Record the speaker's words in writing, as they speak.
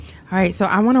All right, so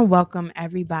I want to welcome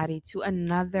everybody to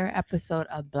another episode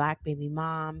of Black Baby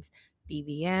Moms,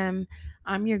 BBM.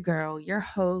 I'm your girl, your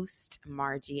host,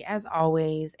 Margie, as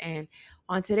always. And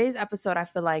on today's episode, I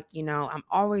feel like, I'm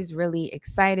always really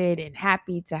excited and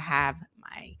happy to have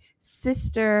my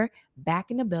sister back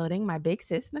in the building, my big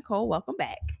sis, Nicole. Welcome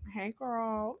back. Hey,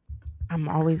 girl. I'm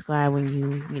always glad when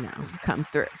you come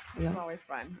through. It's always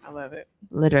fun. I love it.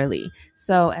 Literally.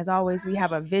 So, as always, we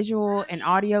have a visual and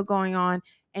audio going on.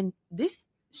 And this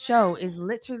show is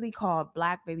literally called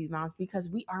Black Baby Moms because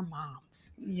we are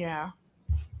moms. Yeah.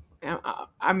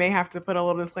 I may have to put a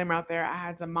little disclaimer out there. I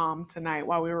had to mom tonight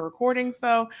while we were recording,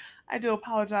 so I do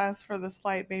apologize for the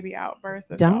slight baby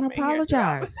outburst. Don't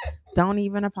apologize. Don't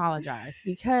even apologize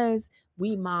because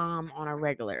we mom on a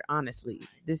regular. Honestly,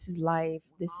 this is life.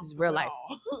 This is real life.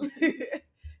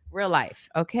 Real life.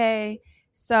 Okay.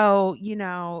 So,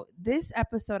 this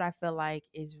episode I feel like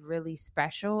is really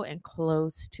special and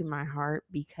close to my heart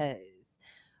because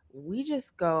we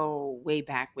just go way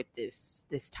back with this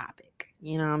topic.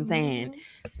 You know what I'm saying? Mm-hmm.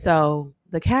 So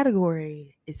the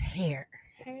category is hair.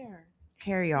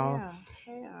 Hair, y'all.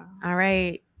 Yeah. All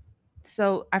right.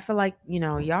 So I feel like,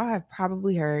 y'all have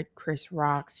probably heard Chris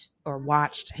Rock's or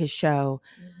watched his show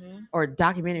or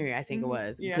documentary, I think it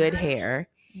was, Good Hair.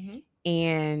 Mm-hmm.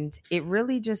 And it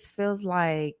really just feels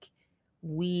like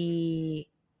we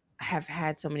have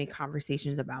had so many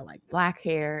conversations about like Black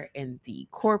hair in the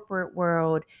corporate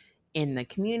world, in the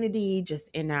community, just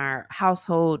in our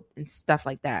household and stuff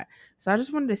like that. So I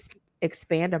just wanted to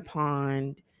expand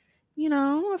upon,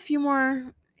 a few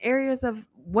more areas of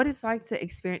what it's like to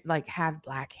experience, like have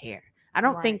Black hair. I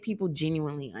don't think people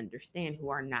genuinely understand who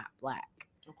are not Black.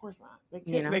 Of course not.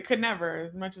 They could never,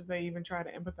 as much as they even try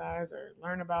to empathize or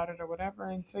learn about it or whatever.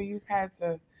 And so you've had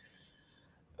to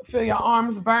feel your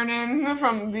arms burning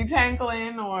from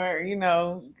detangling, or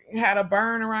had a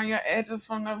burn around your edges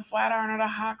from the flat iron or the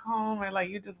hot comb, and like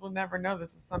you just will never know.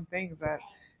 This is some things that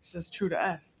it's just true to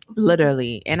us,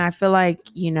 literally. And I feel like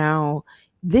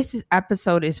this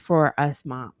episode is for us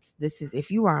moms. This is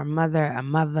if you are a mother,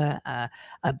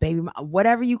 a baby,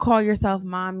 whatever you call yourself,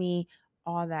 mommy,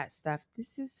 all that stuff.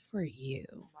 This is for you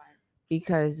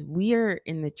because we are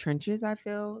in the trenches. I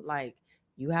feel like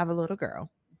you have a little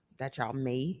girl that y'all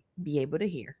may be able to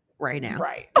hear right now.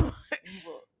 Right.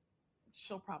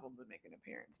 She'll probably make an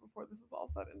appearance before this is all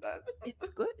said and done.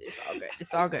 It's good. It's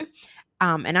all good.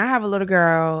 And I have a little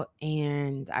girl,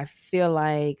 and I feel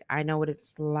like I know what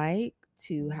it's like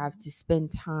to have to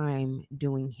spend time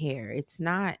doing hair. It's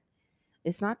not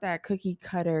that cookie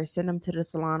cutter, send them to the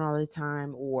salon all the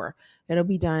time, or it'll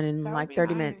be done in like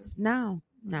 30 minutes. No.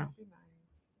 Nice,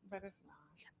 but it's not.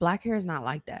 Black hair is not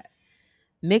like that.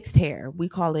 Mixed hair, we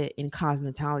call it in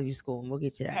cosmetology school, and we'll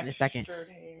get to that in a second.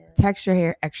 Texture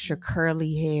hair, extra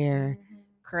curly hair,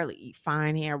 curly,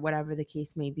 fine hair, whatever the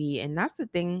case may be. And that's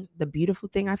the beautiful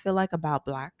thing I feel like about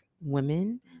Black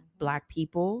women, Black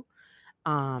people.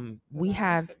 We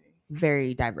have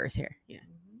very diverse hair. Yeah.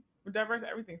 We're diverse,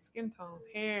 everything, skin tones,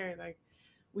 hair, like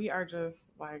we are just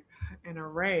like an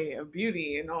array of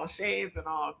beauty in all shades and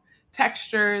all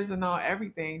textures and all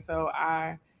everything. So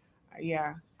I'm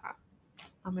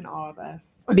in awe of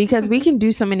us because we can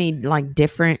do so many like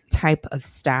different type of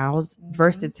styles,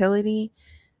 versatility.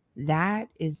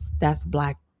 That's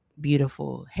Black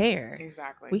beautiful hair.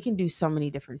 Exactly. We can do so many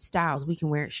different styles. We can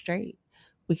wear it straight.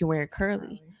 We can wear it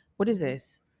curly. What is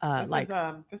this?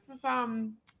 This is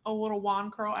a little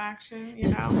wand curl action,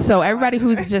 So everybody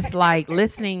who's just like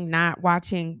listening, not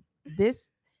watching,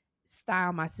 this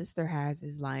style my sister has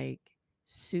is like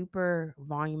super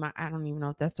volume. I don't even know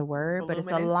if that's a word, but it's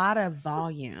a lot of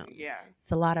volume. Yes.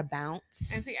 It's a lot of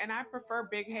bounce. And I prefer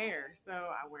big hair. So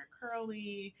I wear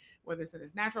curly, whether it's in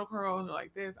its natural curls or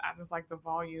like this. I just like the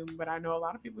volume. But I know a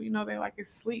lot of people, they like it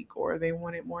sleek or they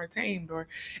want it more tamed, or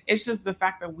it's just the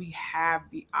fact that we have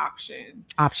the options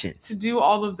to do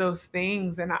all of those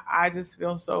things. And I just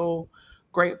feel so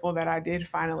grateful that I did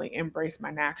finally embrace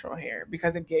my natural hair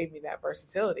because it gave me that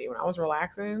versatility. When I was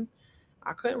relaxing,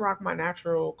 I couldn't rock my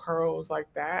natural curls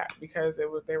like that because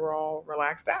they were all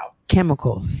relaxed out.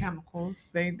 Chemicals.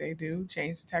 They do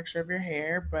change the texture of your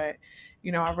hair, but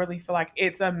I really feel like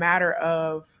it's a matter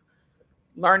of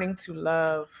learning to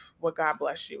love what God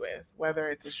blessed you with,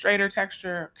 whether it's a straighter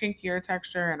texture, kinkier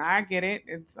texture, and I get it.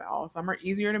 Some are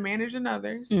easier to manage than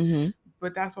others,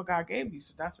 but that's what God gave you,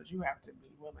 so that's what you have to be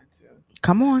willing to.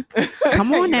 Come on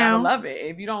now. Gotta love it.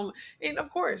 If you don't, and of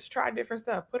course, try different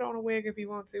stuff. Put on a wig if you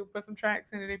want to. Put some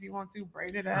tracks in it if you want to.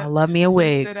 Braid it up. I love me a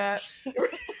wig.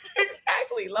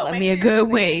 Exactly. Love me a good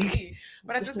wig.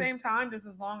 But at the same time, just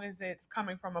as long as it's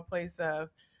coming from a place of,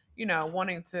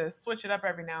 wanting to switch it up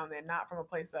every now and then, not from a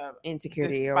place of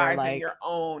insecurity or despising like your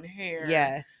own hair.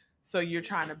 Yeah. So you're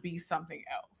trying to be something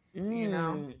else,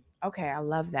 Okay, I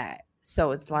love that.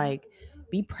 So it's like,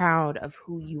 be proud of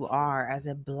who you are as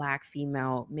a Black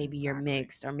female. Maybe you're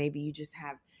mixed, or maybe you just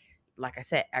have, like I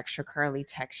said, extra curly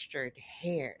textured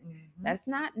hair. That's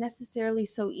not necessarily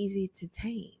so easy to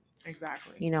tame.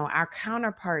 Exactly. Our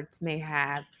counterparts may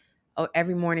have,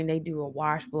 every morning they do a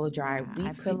wash, blow dry.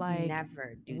 We feel like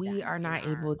never do we are not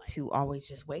able to always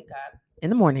just wake up in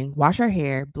the morning, wash our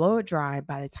hair, blow it dry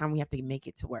by the time we have to make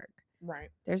it to work. Right.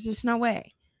 There's just no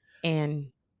way. And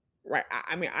right.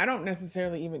 I mean, I don't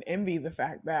necessarily even envy the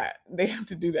fact that they have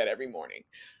to do that every morning.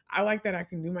 I like that I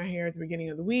can do my hair at the beginning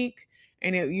of the week,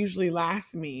 and it usually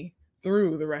lasts me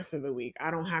through the rest of the week.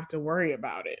 I don't have to worry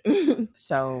about it.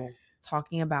 So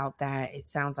talking about that, it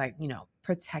sounds like,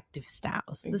 protective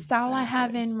styles. Exactly. The style I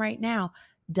have in right now,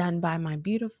 done by my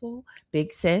beautiful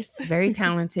big sis, very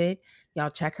talented.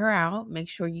 Y'all check her out. Make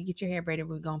sure you get your hair braided.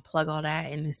 We're going to plug all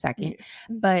that in a second.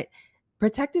 But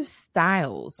protective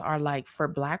styles are like for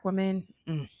Black women.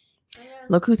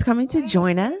 Look who's coming to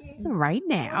join us right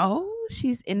now.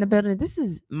 She's in the building. This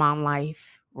is Mom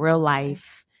Life, real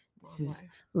life. This is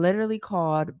literally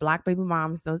called Black Baby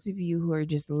Moms. Those of you who are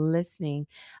just listening,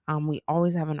 we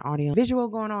always have an audio visual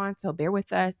going on, so bear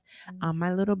with us.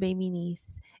 My little baby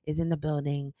niece is in the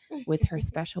building with her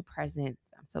special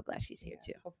presence. I'm so glad she's here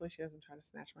too. Hopefully she doesn't try to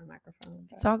snatch my microphone.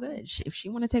 It's all good. If she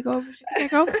want to take over, she can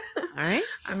take over. All right.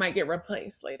 I might get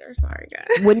replaced later. Sorry,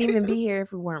 guys. Wouldn't even be here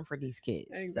if we weren't for these kids.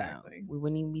 Exactly. So we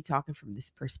wouldn't even be talking from this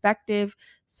perspective.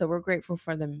 So we're grateful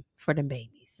for them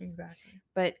babies. Exactly.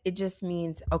 But it just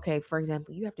means, okay, for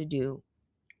example, you have to do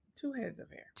 2 heads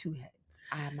of hair. 2 heads.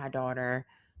 I have my daughter.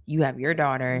 You have your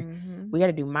daughter. We got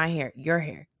to do my hair, your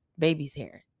hair, baby's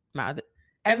hair,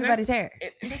 everybody's hair.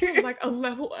 It's like a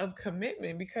level of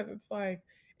commitment, because it's like,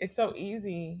 it's so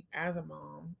easy as a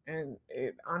mom, and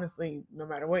it honestly, no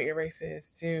matter what your race is,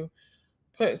 to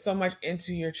put so much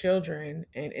into your children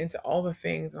and into all the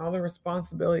things and all the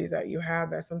responsibilities that you have,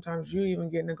 that sometimes you even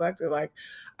get neglected. Like,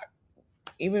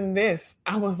 even this,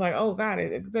 I was like, oh God,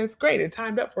 that's great. It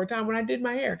timed up for a time when I did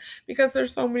my hair, because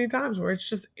there's so many times where it's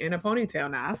just in a ponytail.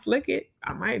 Now I slick it.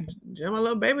 I might gel my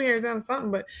little baby hairs down to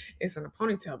something, but it's in a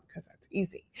ponytail because that's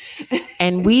easy.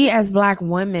 And we as Black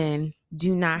women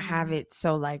do not have it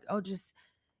so like, oh, just,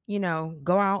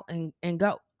 go out and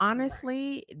go.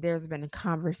 Honestly, there's been a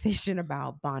conversation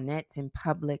about bonnets in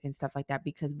public and stuff like that,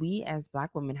 because we as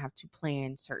Black women have to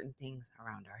plan certain things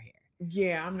around our hair.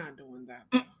 Yeah, I'm not doing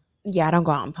that. Yeah, I don't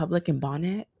go out in public in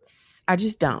bonnets. I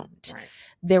just don't. Right.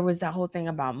 There was that whole thing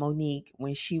about Monique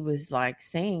when she was like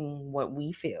saying what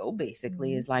we feel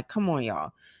basically is like, come on,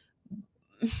 y'all.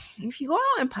 If you go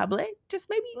out in public, just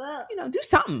maybe, do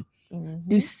something.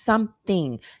 Do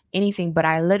something, anything. But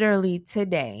I literally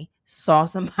today saw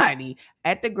somebody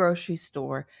at the grocery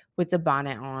store with the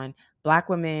bonnet on. Black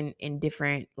women in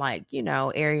different,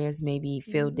 areas maybe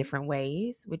feel different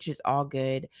ways, which is all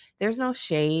good. There's no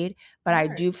shade, but I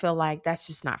do feel like that's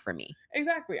just not for me.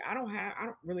 Exactly. I don't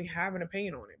really have an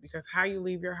opinion on it, because how you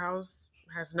leave your house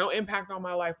has no impact on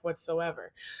my life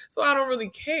whatsoever. So I don't really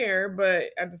care, but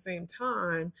at the same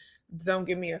time, don't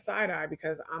give me a side eye,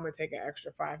 because I'm going to take an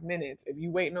extra 5 minutes. If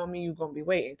you waiting on me, you're going to be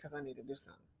waiting, because I need to do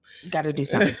something. Got to do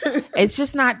something. It's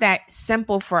just not that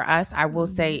simple for us. I will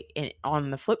say,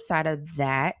 on the flip side of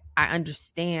that, I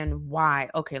understand why.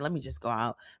 Okay, let me just go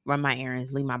out, run my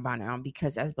errands, leave my bonnet on,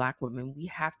 because as Black women, we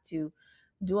have to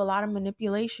do a lot of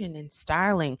manipulation and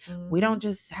styling. We don't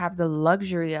just have the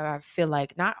luxury of, I feel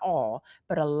like, not all,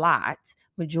 but a lot,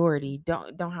 majority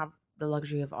don't have the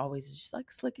luxury of always just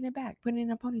like slicking it back, putting it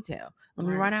in a ponytail. Let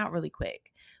me run out really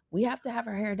quick. We have to have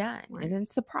our hair done, and then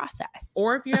it's a process.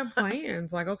 Or if you have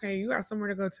plans, like, okay, you got somewhere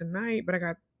to go tonight, but I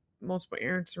got multiple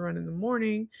errands to run in the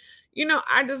morning.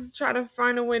 I just try to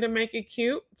find a way to make it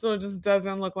cute, so it just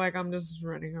doesn't look like I'm just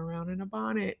running around in a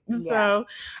bonnet. Yeah. So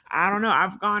I don't know.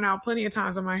 I've gone out plenty of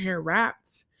times with my hair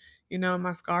wrapped, in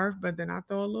my scarf, but then I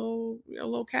throw a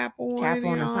little cap on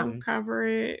or something, cover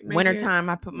it. Wintertime,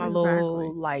 I put my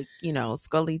little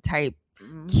Scully type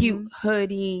cute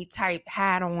hoodie type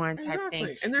hat on type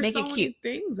thing. And there's so many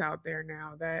things out there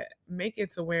now that make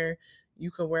it to where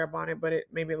you could wear a bonnet, but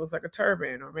maybe it looks like a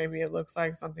turban, or maybe it looks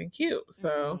like something cute.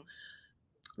 So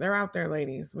they're out there,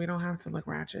 ladies. We don't have to look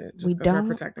ratchet just because we're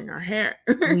protecting our hair.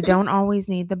 We don't always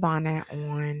need the bonnet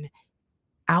on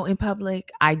out in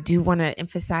public. I do want to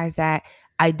emphasize that.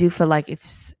 I do feel like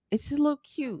it's a little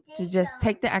cute to just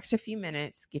take the extra few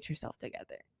minutes, get yourself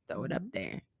together, throw it up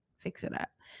there, fix it up.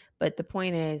 But the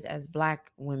point is, as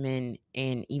Black women,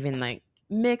 and even like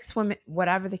mixed women,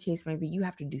 whatever the case may be, you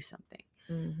have to do something.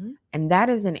 Mm-hmm. And that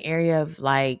is an area of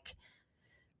like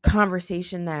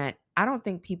conversation that I don't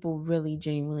think people really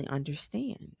genuinely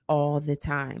understand all the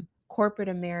time. Corporate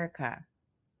America,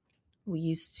 we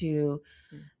used to,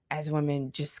 as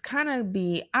women, just kind of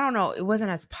be, I don't know, it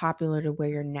wasn't as popular to wear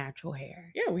your natural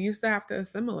hair. Yeah, we used to have to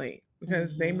assimilate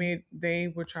because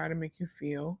they would try to make you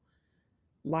feel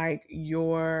like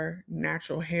your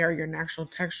natural hair, your natural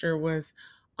texture was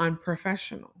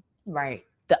unprofessional. Right.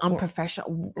 The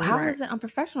unprofessional. How right. is it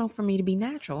unprofessional for me to be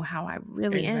natural? How I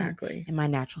really Exactly. am in my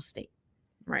natural state.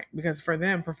 Right. Because for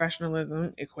them,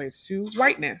 professionalism equates to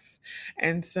whiteness.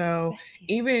 And so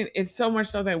even it's so much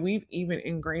so that we've even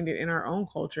ingrained it in our own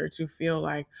culture to feel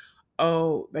like,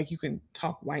 oh, like you can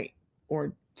talk white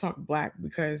or talk black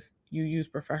because you use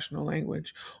professional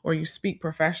language or you speak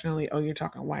professionally. Oh, you're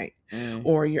talking white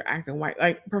or you're acting white.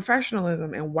 Like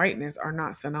professionalism and whiteness are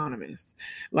not synonymous.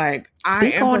 Like I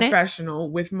am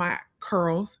professional with my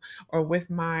curls or with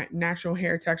my natural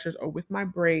hair textures or with my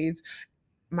braids.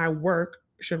 My work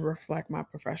should reflect my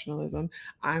professionalism.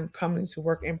 I'm coming to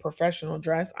work in professional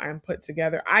dress. I am put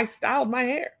together. I styled my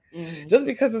hair. Just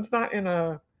because it's not in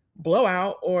a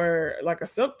blowout or like a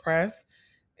silk press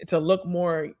to look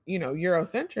more,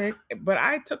 Eurocentric, but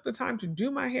I took the time to do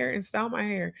my hair and style my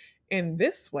hair in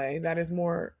this way that is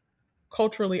more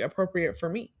culturally appropriate for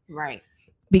me. Right.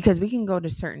 Because we can go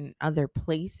to certain other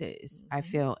places, I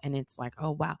feel, and it's like,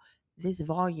 oh, wow, this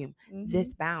volume,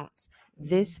 this bounce,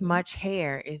 this much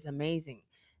hair is amazing.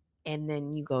 And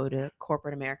then you go to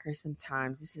corporate America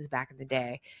sometimes. This is back in the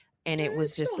day. And it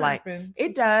was just like, happens.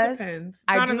 It does. Depends.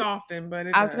 Not as often,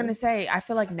 but I was going to say, I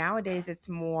feel like nowadays it's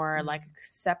more like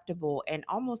acceptable and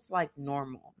almost like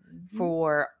normal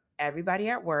for everybody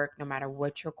at work, no matter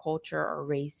what your culture or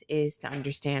race is, to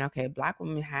understand, okay, Black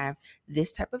women have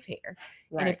this type of hair.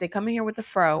 Right. And if they come in here with the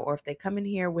fro, or if they come in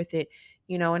here with it,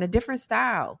 in a different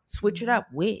style, switch it up,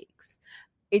 wigs.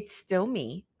 It's still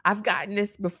me. I've gotten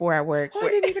this before at work. I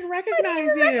didn't even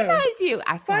recognize you.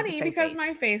 I Funny because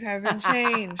my face hasn't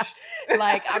changed.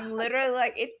 Like I'm literally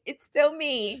like it's still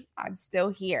me. I'm still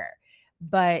here.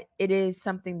 But it is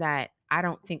something that I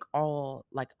don't think all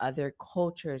like other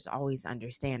cultures always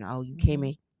understand. Oh, you came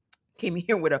in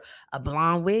here with a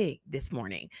blonde wig this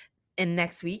morning. And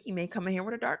next week you may come in here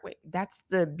with a dark wig. That's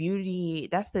the beauty.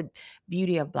 That's the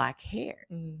beauty of Black hair.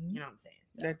 You know what I'm saying?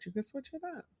 So. That you can switch it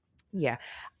up. Yeah.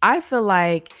 I feel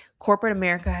like corporate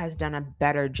America has done a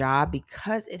better job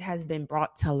because it has been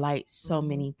brought to light so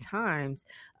many times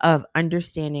of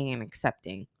understanding and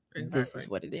accepting this is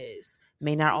what it is.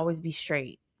 May not always be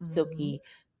straight, silky,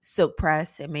 silk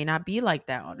press. It may not be like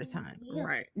that all the time.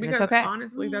 Right. Because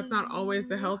honestly, that's not always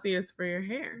the healthiest for your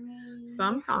hair.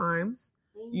 Sometimes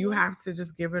you have to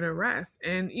just give it a rest.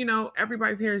 And,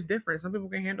 everybody's hair is different. Some people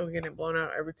can handle getting blown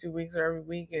out every 2 weeks or every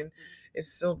week and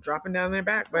it's still dropping down their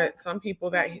back. But some people,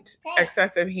 that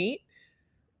excessive heat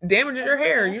damages your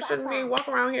hair. You shouldn't be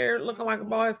walking around here looking like a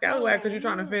bald head scallywag because you're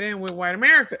trying to fit in with white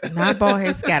America. Not bald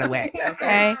head scallywag,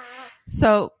 okay?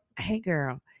 So, hey,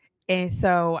 girl. And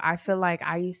so I feel like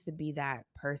I used to be that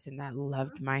person that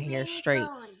loved my hair straight.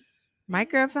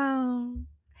 Microphone.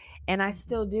 And I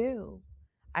still do.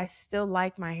 I still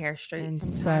like my hair straight and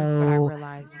sometimes, but I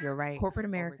realize you're right. Corporate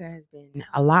America has been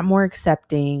a lot more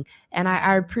accepting, and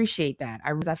I appreciate that.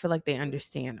 I feel like they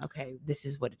understand, okay, this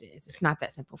is what it is. It's not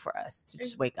that simple for us to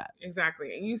just wake up.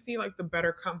 Exactly. And you see like the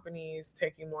better companies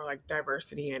taking more like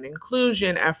diversity and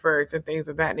inclusion efforts and things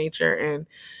of that nature. And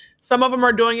some of them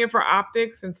are doing it for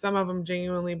optics and some of them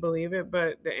genuinely believe it,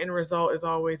 but the end result is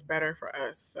always better for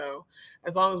us. So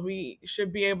as long as we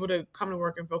should be able to come to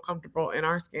work and feel comfortable in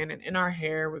our skin and in our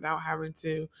hair without having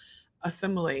to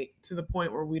assimilate to the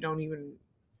point where we don't even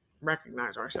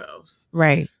recognize ourselves.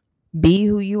 Right. Be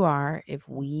who you are. If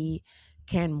we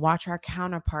can watch our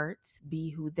counterparts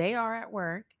be who they are at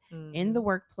work, in the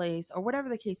workplace, or whatever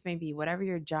the case may be, whatever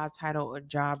your job title or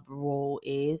job role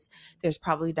is, there's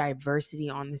probably diversity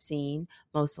on the scene,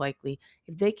 most likely.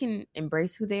 If they can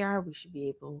embrace who they are, we should be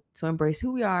able to embrace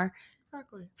who we are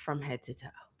from head to toe.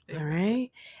 All right.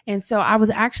 And so I was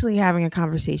actually having a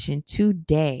conversation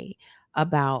today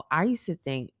about, I used to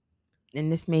think, and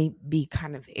this may be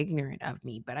kind of ignorant of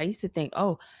me, but I used to think,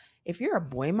 oh, if you're a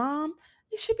boy mom,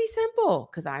 it should be simple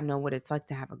because I know what it's like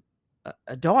to have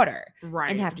a daughter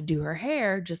and have to do her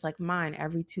hair just like mine.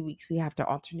 Every 2 weeks we have to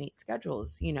alternate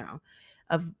schedules,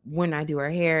 of when I do her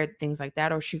hair, things like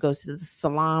that. Or she goes to the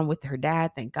salon with her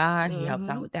dad. Thank God he helps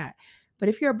out with that. But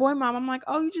if you're a boy mom, I'm like,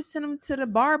 oh, you just send them to the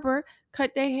barber,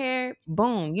 cut their hair,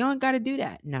 boom. You don't got to do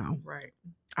that. No. Right.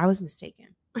 I was mistaken.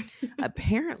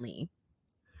 Apparently,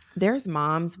 there's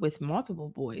moms with multiple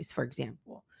boys, for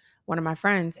example. One of my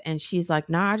friends, and she's like,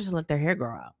 nah, I just let their hair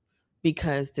grow out.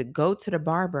 because to go to the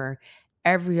barber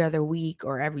every other week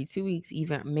or every 2 weeks,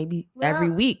 even maybe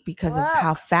every week, because of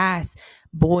how fast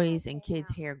boys and kids'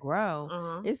 hair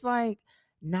grow, it's like,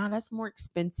 nah, that's more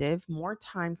expensive, more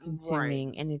time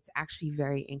consuming, and it's actually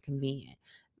very inconvenient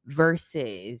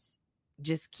versus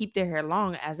just keep their hair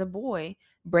long as a boy,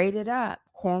 braid it up,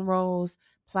 cornrows,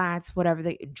 plaits, whatever,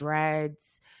 they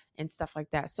dreads and stuff like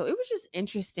that. So it was just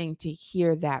interesting to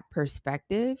hear that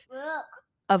perspective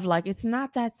of like, it's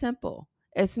not that simple.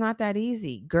 It's not that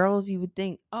easy. Girls, you would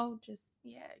think, oh, just,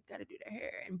 gotta do their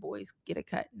hair, and boys get a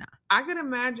cut. Nah. I could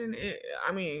imagine it.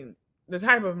 I mean, the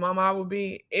type of mom I would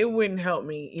be, it wouldn't help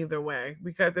me either way,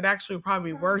 because it actually would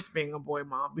probably be worse being a boy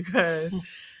mom, because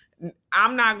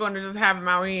I'm not going to just have him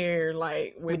out here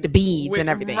like with the beads and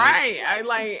everything. Right. I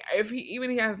like, if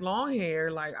he has long hair,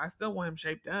 like I still want him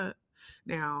shaped up.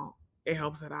 Now, it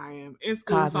helps that I am in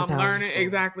school, so I'm learning.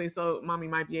 Exactly. So mommy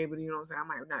might be able to, you know what I'm saying, I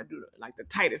might not do like the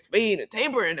tightest fade, a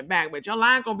taper in the back, but your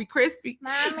line gonna be crispy.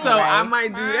 Mommy. So I might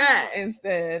do that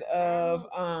instead of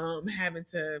having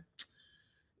to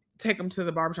take him to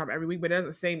the barbershop every week, but it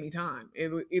doesn't save me time.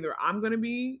 Either I'm gonna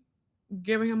be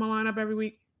giving him a lineup every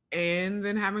week and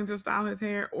then having to style his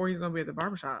hair, or he's gonna be at the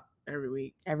barbershop every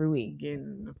week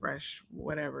getting the fresh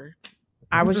whatever.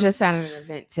 I was just at an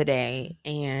event today,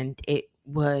 and it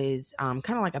was kind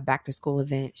of like a back to school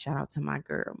event. Shout out to my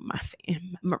girl, my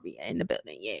fam, Maria, in the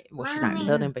building. Yeah, well, she's not in the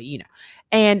building, but you know.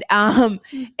 And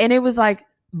it was like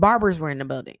barbers were in the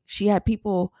building. She had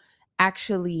people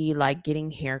actually like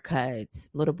getting haircuts,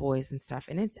 little boys and stuff,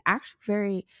 and it's actually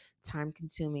very time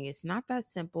consuming. It's not that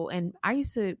simple. And I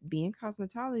used to be in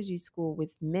cosmetology school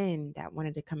with men that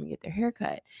wanted to come and get their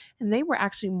haircut, and they were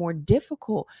actually more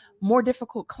difficult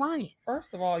clients.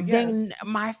 First of all, than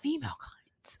my female clients.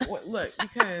 Well, look,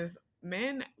 because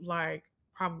men like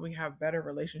probably have better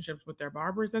relationships with their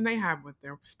barbers than they have with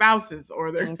their spouses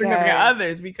or their significant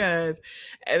others, because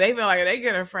they feel like if they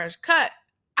get a fresh cut,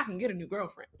 I can get a new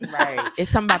girlfriend. Right. It's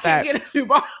something about that. Get a new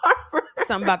barber.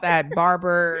 Something about that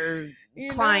barber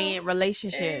client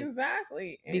relationship.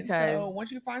 Exactly. Because so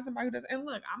once you find somebody who does, and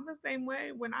look, I'm the same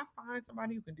way. When I find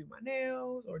somebody who can do my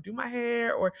nails or do my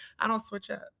hair, or I don't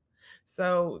switch up.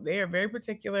 So they are very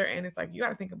particular, and it's like, you got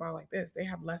to think about it like this. They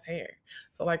have less hair.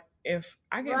 So like, if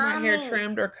I get my hair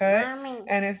trimmed or cut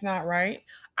and it's not right,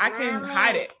 I can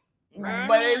hide it.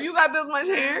 But if you got this much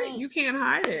hair, you can't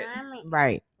hide it.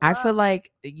 Right. I feel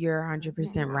like you're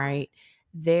 100% right.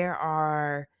 There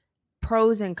are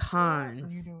pros and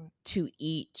cons to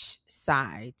each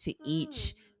side, to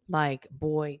each like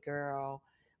boy, girl.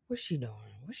 What's she doing?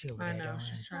 What's she doing? I know,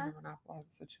 she's trying to monopolize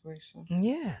the situation.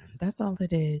 Yeah, that's all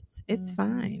it is. It's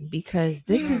fine, because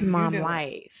this is mom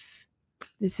life.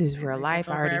 This is real life.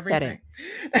 I already said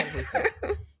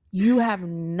it. You have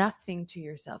nothing to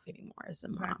yourself anymore as a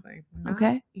mom. Exactly.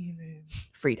 Okay? Even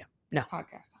freedom. No.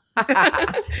 Podcast.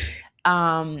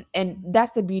 And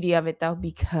that's the beauty of it, though,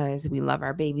 because we love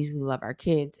our babies, we love our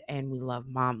kids, and we love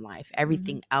mom life.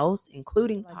 Everything else,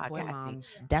 including podcasting,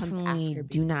 definitely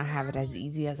do not have it as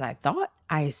easy as I thought.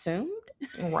 I assumed.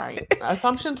 Right.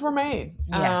 Assumptions were made.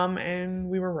 And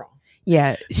we were wrong.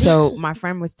 Yeah. So my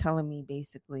friend was telling me,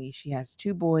 basically she has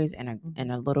 2 boys and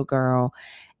a little girl,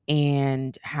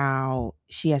 and how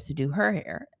she has to do her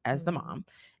hair as the mom,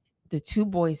 the 2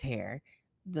 boys' hair,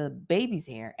 the baby's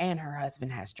hair, and her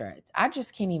husband has dreads. I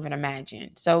just can't even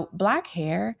imagine. So black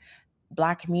hair,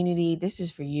 black community, this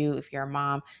is for you. If you're a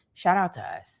mom, shout out to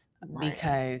us,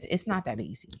 because it's not that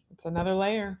easy. It's another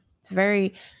layer. It's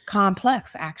very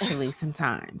complex, actually.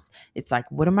 Sometimes it's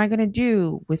like, what am I going to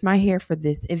do with my hair for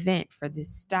this event, for this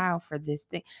style, for this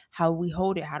thing? How do we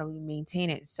hold it? How do we maintain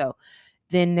it? So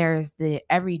then there's the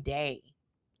everyday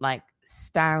like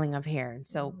styling of hair. And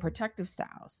so protective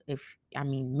styles,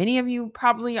 many of you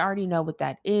probably already know what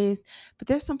that is, but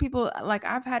there's some people, like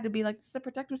I've had to be like, this is a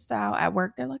protective style at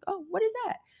work. They're like, oh, what is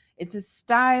that? It's a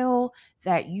style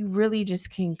that you really just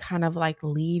can kind of like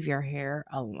leave your hair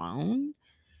alone.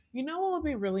 You know what would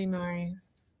be really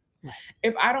nice?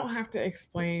 If I don't have to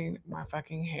explain my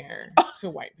fucking hair to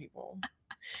white people.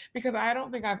 Because I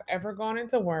don't think I've ever gone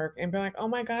into work and been like, oh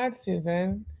my God,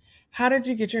 Susan, how did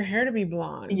you get your hair to be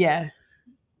blonde? Yeah.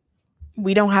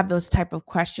 We don't have those type of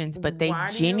questions, but they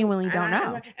genuinely don't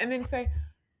know. And then say,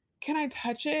 can I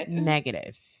touch it?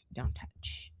 Negative. Don't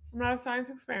touch. I'm not a science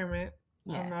experiment.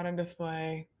 Yeah. I'm not on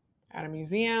display at a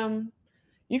museum.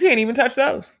 You can't even touch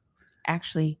those.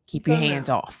 Actually, keep your hands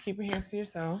off. Keep your hands to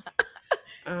yourself.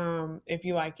 If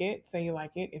you like it, say you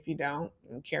like it. If you don't,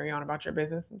 carry on about your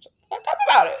business and just talk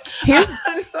about it.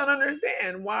 I just don't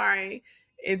understand why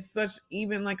it's such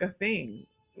even like a thing.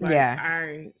 Like,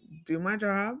 I do my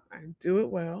job. I do it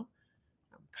well.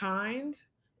 I'm kind,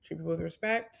 treat people with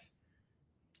respect.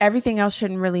 Everything else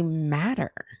shouldn't really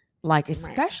matter. Like, Right.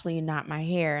 especially not my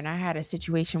hair. And I had a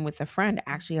situation with a friend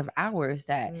actually of ours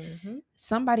that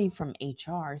somebody from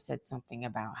HR said something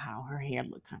about how her hair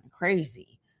looked kind of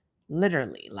crazy.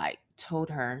 Literally, like told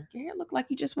her, your hair looked like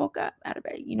you just woke up out of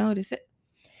bed. You know,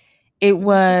 it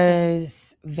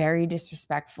was very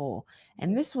disrespectful.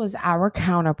 And this was our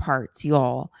counterparts,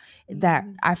 y'all, that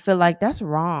I feel like that's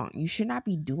wrong. You should not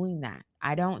be doing that.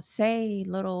 I don't say,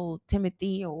 little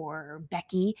Timothy or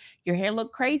Becky, your hair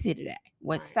look crazy today.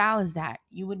 What style is that?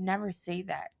 You would never say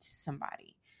that to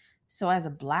somebody. So as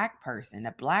a Black person,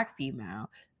 a Black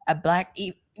female,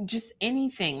 just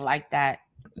anything like that,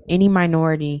 any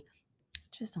minority,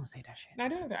 just don't say that shit. I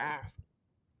do have to ask.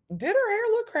 Did her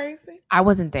hair look crazy? I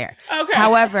wasn't there. Okay.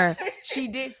 However, she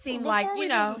did seem like, we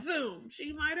just assume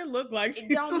she might have looked like it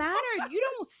don't matter. You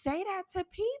don't say that to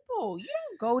people. You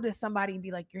don't go to somebody and be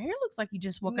like, your hair looks like you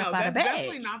just woke up out of bed. That's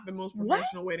definitely not the most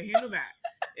professional way to handle that.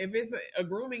 If it's a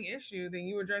grooming issue, then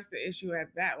you address the issue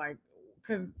at that. Like,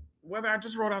 because whether I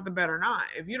just rolled out the bed or not,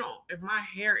 if my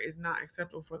hair is not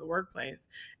acceptable for the workplace,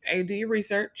 do your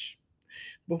research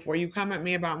before you come at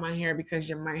me about my hair, because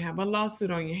you might have a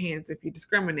lawsuit on your hands if you're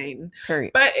discriminating.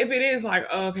 Period. But if it is like,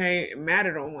 okay,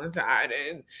 matted on one side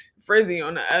and frizzy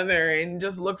on the other and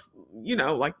just looks,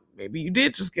 like maybe you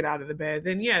did just get out of the bed,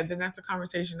 then that's a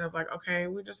conversation of like, okay,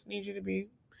 we just need you to be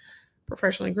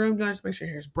professionally groomed. Just make sure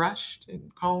your hair's brushed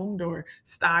and combed or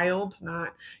styled, not,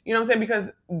 you know what I'm saying?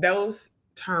 Because those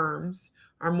terms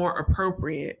are more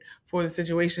appropriate for the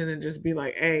situation than just be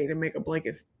like, A, to make a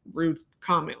blanket rude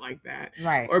comment like that.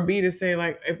 Right. Or B, to say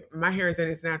like, if my hair is in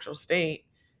its natural state,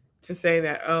 to say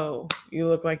that, oh, you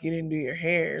look like you didn't do your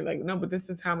hair. Like, no, but this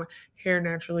is how my hair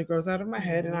naturally grows out of my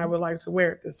head, and I would like to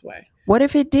wear it this way. What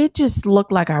if it did just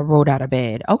look like I rolled out of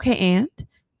bed? Okay, and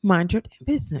mind your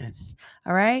business.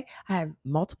 All right. I have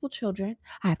multiple children.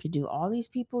 I have to do all these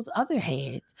people's other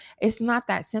heads. It's not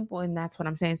that simple. And that's what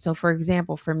I'm saying. So, for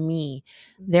example, for me,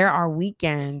 there are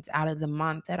weekends out of the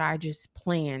month that I just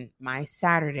plan my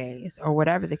Saturdays or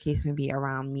whatever the case may be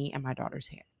around me and my daughter's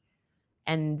hair.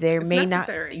 And there may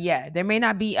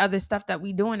not be other stuff that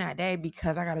we doing that day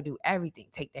because I got to do everything.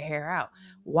 Take the hair out,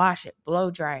 wash it,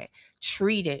 blow dry it,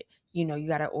 treat it. You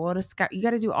got to oil the scalp. You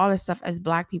got to do all this stuff. As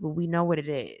Black people, we know what it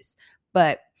is,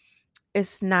 but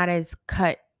it's not as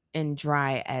cut and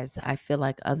dry as I feel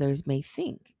like others may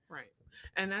think. Right.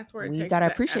 And that's where we got to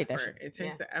appreciate that shit. It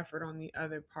takes the effort on the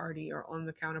other party or on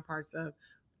the counterparts of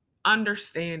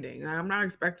understanding. I'm not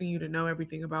expecting you to know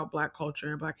everything about Black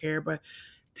culture and Black hair, but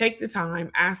take the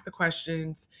time, ask the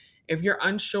questions. If you're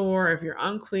unsure, if you're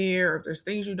unclear, if there's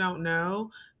things you don't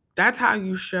know, that's how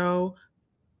you show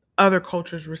other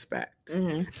cultures respect.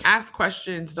 Ask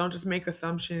questions. Don't just make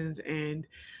assumptions and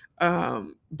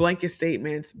blanket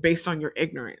statements based on your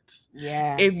ignorance.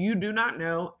 Yeah. If you do not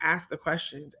know, ask the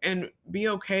questions and be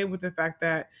okay with the fact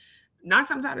that 9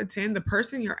 times out of 10, the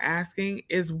person you're asking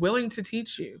is willing to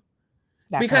teach you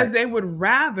because they would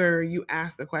rather you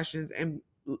ask the questions and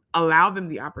allow them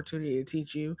the opportunity to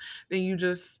teach you than you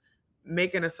just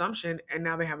make an assumption and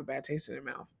now they have a bad taste in their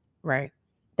mouth. Right.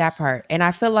 That part. And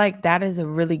I feel like that is a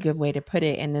really good way to put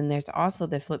it. And then there's also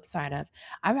the flip side of,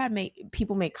 I've had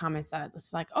people make comments that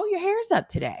it's like, oh, your hair's up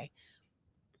today.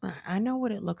 I know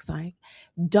what it looks like.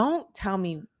 Don't tell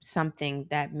me something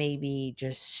that maybe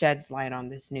just sheds light on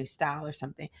this new style or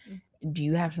something. Do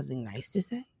you have something nice to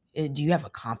say? Do you have a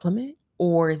compliment?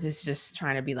 Or is this just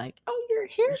trying to be like, oh, your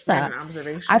hair's up?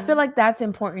 I feel like that's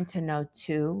important to know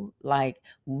too. Like,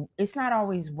 it's not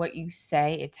always what you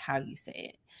say, it's how you say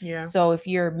it. Yeah. So if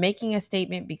you're making a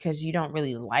statement because you don't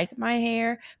really like my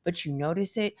hair, but you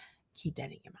notice it, keep that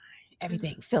in your mind.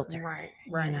 Everything filter. Right.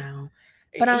 You know.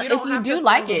 But if you do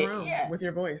like it, with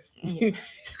your voice, you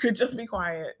could just be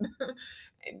quiet.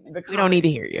 We don't need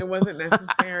to hear you. It wasn't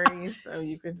necessary, so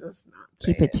you could just not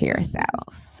keep it to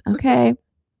yourself. Okay.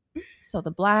 So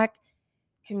the Black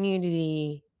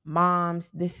community, moms,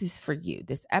 this is for you.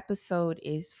 This episode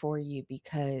is for you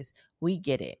because we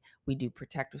get it. We do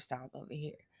protective styles over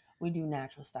here. We do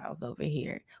natural styles over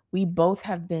here. We both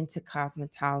have been to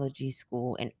cosmetology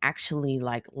school and actually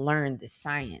learned the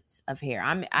science of hair.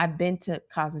 I've been to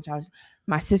cosmetology.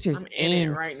 My sister's in it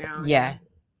right now. Yeah.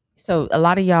 So a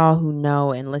lot of y'all who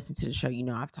know and listen to the show,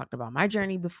 I've talked about my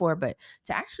journey before, but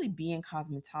to actually be in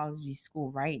cosmetology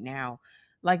school right now,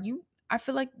 I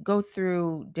feel like go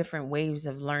through different waves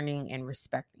of learning and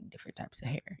respecting different types of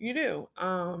hair. You do.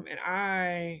 And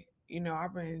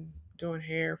I've been doing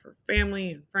hair for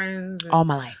family and friends all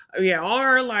my life. Yeah, all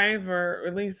our life, or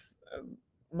at least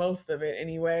most of it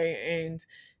anyway. And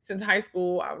since high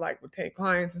school, I would take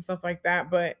clients and stuff like that.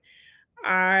 But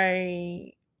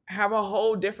I have a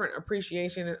whole different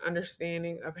appreciation and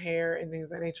understanding of hair and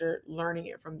things of that nature, learning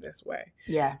it from this way.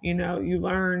 Yeah. You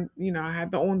learn, I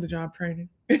had the on the job training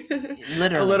a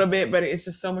Literally. little bit, but it's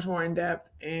just so much more in depth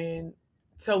and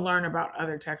to learn about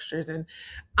other textures and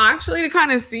actually to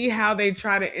kind of see how they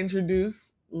try to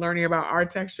introduce learning about our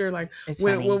texture. Like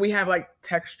when we have like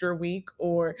texture week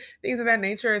or things of that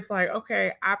nature, it's like,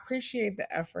 okay, I appreciate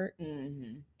the effort.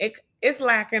 Mm-hmm. It's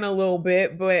lacking a little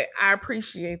bit, but I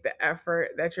appreciate the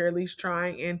effort that you're at least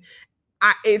trying. And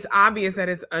it's obvious that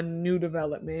it's a new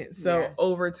development. So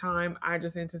over time, I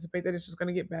just anticipate that it's just going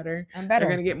to get better and better.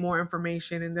 They're going to get more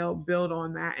information and they'll build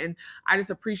on that. And I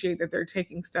just appreciate that they're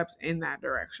taking steps in that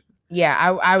direction.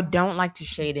 Yeah, I don't like to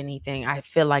shade anything. I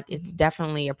feel like it's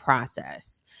definitely a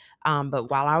process.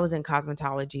 But while I was in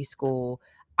cosmetology school,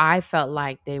 I felt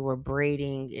like they were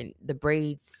braiding, and the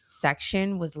braids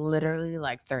section was literally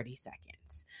like 30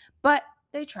 seconds. But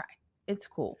they tried. It's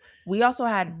cool. We also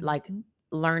had like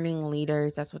learning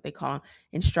leaders, that's what they call them,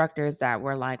 instructors that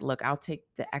were like, look, I'll take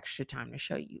the extra time to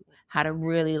show you how to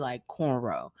really like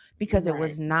cornrow, because it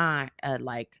was not a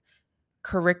like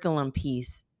curriculum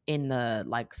piece in the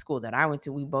like school that I went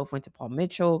to. We both went to Paul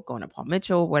Mitchell, going to Paul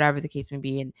Mitchell, whatever the case may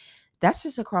be. And that's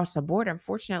just across the board.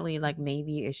 Unfortunately, like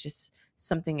maybe it's just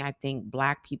something I think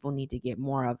Black people need to get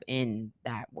more of in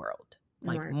that world,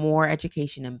 like more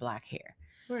education in Black hair.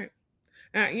 Right.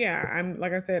 Yeah, I'm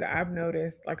like I said, I've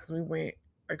noticed, like, 'cause we went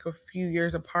like a few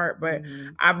years apart, but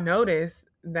I've noticed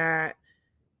that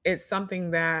it's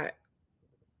something that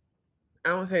I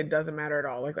don't say it doesn't matter at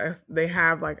all. Like they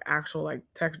have like actual like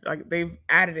text, like they've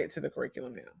added it to the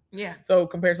curriculum now. Yeah. So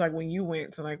compared to like when you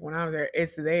went to like when I was there,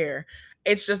 it's there.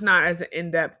 It's just not as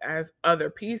in depth as other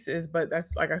pieces, but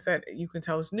that's like I said, you can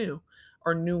tell it's new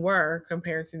or newer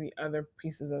compared to the other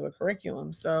pieces of the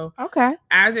curriculum. So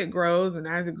as it grows and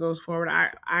as it goes forward, I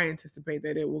anticipate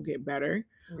that it will get better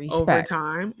over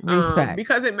time.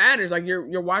 Because it matters. Like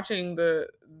you're watching the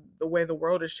way the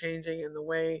world is changing and the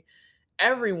way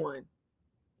everyone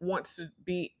wants to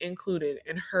be included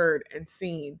and heard and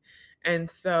seen. And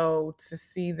so to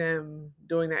see them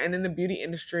doing that, and in the beauty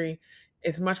industry,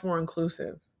 it's much more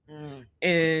inclusive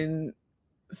in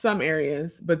some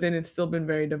areas, but then it's still been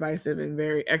very divisive and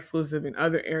very exclusive in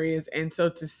other areas. And so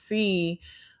to see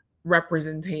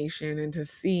representation and to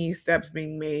see steps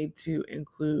being made to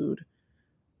include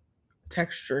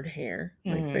textured hair,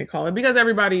 like they call it, because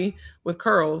everybody with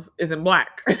curls isn't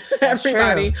Black.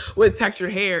 Everybody with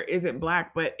textured hair isn't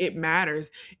Black, but it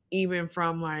matters. Even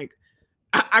from like,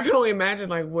 I can only imagine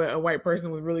like what a white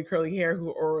person with really curly hair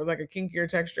or like a kinkier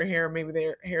texture hair, maybe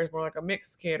their hair is more like a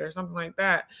mixed kid or something like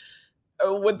that,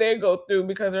 what they go through,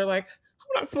 because they're like,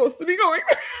 I'm not supposed to be going.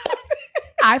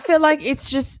 I feel like it's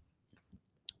just,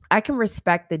 I can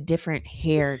respect the different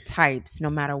hair types, no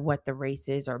matter what the race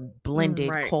is or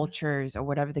blended cultures or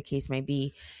whatever the case may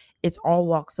be. It's all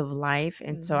walks of life.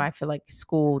 And so I feel like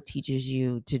school teaches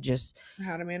you to just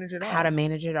how to manage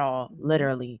it all,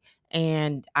 literally.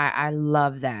 And I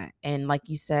love that. And like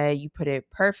you said, you put it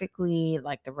perfectly,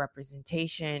 like the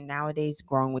representation nowadays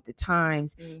growing with the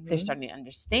times, they're starting to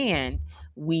understand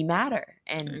we matter.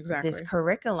 And this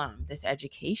curriculum, this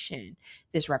education,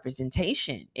 this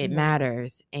representation, it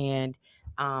matters. And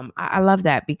I love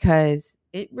that, because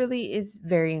it really is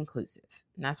very inclusive.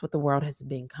 And that's what the world has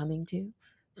been coming to.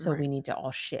 So we need to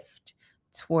all shift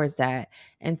towards that.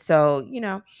 And so,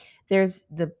 there's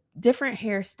the different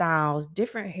hairstyles,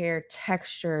 different hair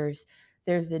textures.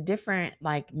 There's the different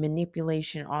like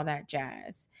manipulation, all that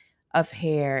jazz of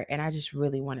hair. And I just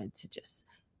really wanted to just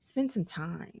spend some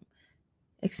time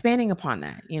expanding upon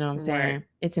that. You know what I'm saying?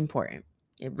 It's important.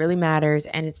 It really matters.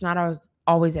 And it's not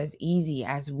always as easy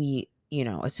as we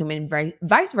assume, and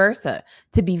vice versa.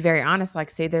 To be very honest,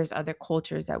 like say there's other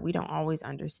cultures that we don't always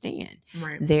understand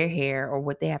their hair or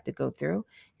what they have to go through.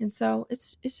 And so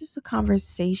it's just a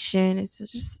conversation. It's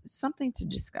just something to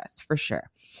discuss for sure.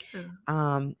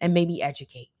 And maybe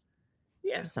educate.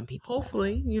 Yeah, some people.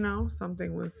 Hopefully,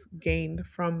 something was gained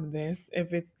from this.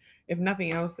 If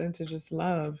nothing else, then to just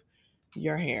love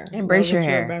your hair. Embrace your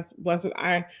hair. Blessed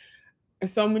with.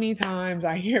 So many times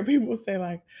I hear people say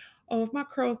like, oh, if my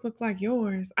curls look like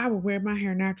yours, I would wear my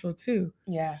hair natural too.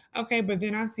 Yeah. Okay, but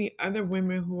then I see other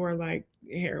women who are like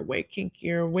hair way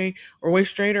kinkier, way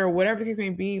straighter, or whatever the case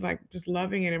may be, like just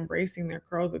loving and embracing their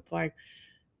curls. It's like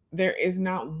there is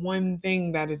not one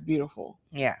thing that is beautiful.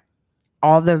 Yeah.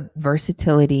 All the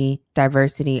versatility,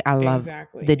 diversity. I love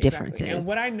the differences. And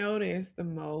what I notice the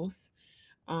most,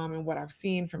 and what I've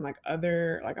seen from like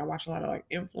other, like I watch a lot of like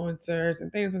influencers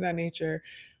and things of that nature,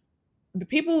 the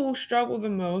people who struggle the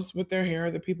most with their hair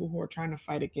are the people who are trying to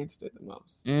fight against it the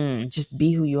most. Just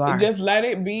be who you are. Just let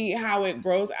it be how it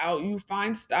grows out. You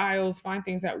find styles, find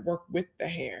things that work with the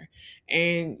hair,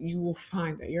 and you will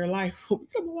find that your life will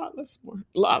become a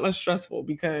lot less stressful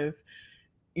because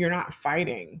you're not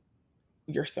fighting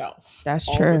yourself. That's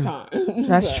all true. the time.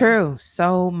 That's true.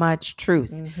 So much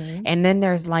truth. Mhm. And then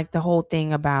there's like the whole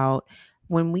thing about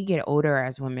when we get older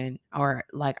as women, or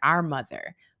like our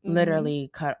mother literally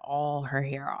cut all her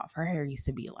hair off. Her hair used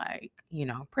to be like,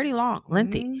 pretty long,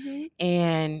 lengthy, Mhm.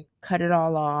 and cut it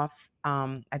all off.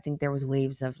 I think there was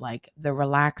waves of like the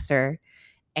relaxer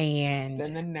and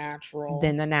Then the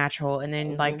natural. and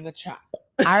then like then the chop.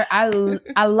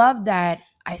 I love that.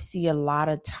 I see a lot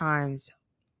of times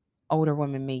older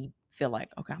women may feel like,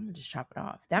 okay, I'm gonna just chop it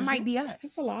off. That might be us.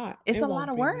 It's a lot. It's It a lot won't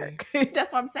of be work. me.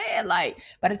 That's what I'm saying. Like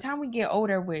by the time we get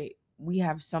older, we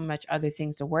have so much other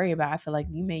things to worry about. I feel like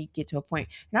you may get to a point,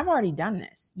 and I've already done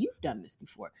this. You've done this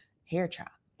before. Hair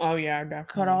chop. Oh yeah, I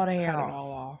definitely Cut all the hair cut off. it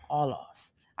all off. All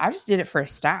off. I just did it for a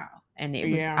style, and it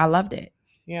was Yeah. I loved it.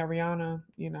 Yeah, Rihanna,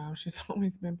 she's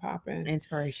always been popping.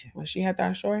 Inspiration. When she had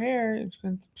that short hair,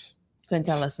 Couldn't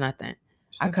tell us nothing.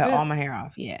 I said, cut "Fit." all my hair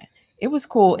off. Yeah. It was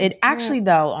cool. It That's actually, it.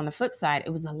 though, on the flip side,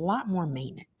 it was a lot more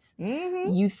maintenance.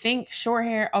 Mhm. You think short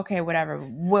hair, okay, whatever.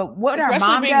 What our Especially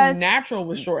mom being does, natural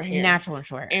with short hair. natural and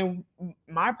short hair. And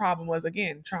my problem was,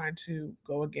 again, trying to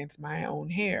go against my own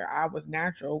hair. I was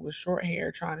natural with short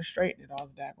hair, trying to straighten it all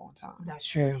the daggone time. That's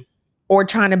true. Or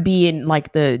trying to be in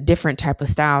like the different type of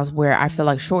styles where I feel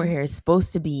like short hair is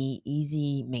supposed to be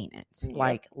easy maintenance, Yep.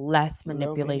 like less Low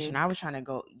manipulation. I maintenance. was trying to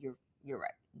go, you're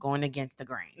right, going against the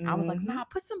grain. I was like, Mhm. nah,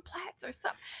 put some plaits or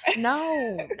something.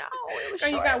 No, it was Girl,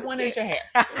 short. you got 1 inch of hair.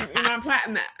 You're not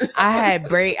plaiting that. I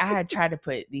had tried to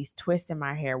put these twists in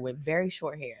my hair with very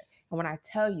short hair. And when I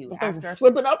tell you, But they after was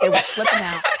flipping up. they were flipping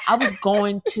out, I was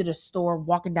going to the store,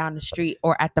 walking down the street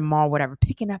or at the mall, whatever,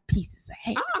 picking up pieces of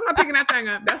hair. I'm not picking that thing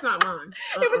up. That's not mine.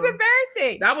 It was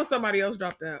embarrassing. That was somebody else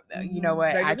dropped out. You know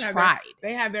what? They I just had tried.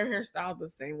 They have their hairstyle the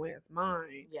same way as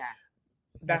mine. Yeah.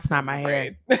 That's not my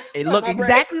hair. braid. It looked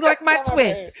exactly like my That's not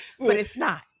twist, braid. but it's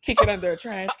not. Kick it under a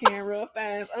trash can real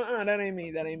fast. That ain't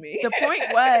me. That ain't me. The point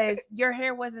was your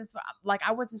hair wasn't like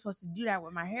I wasn't supposed to do that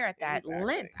with my hair at that Exactly.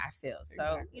 length, I feel. So,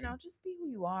 Exactly. just be who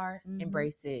you are, Mhm.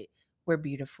 embrace it. We're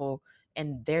beautiful.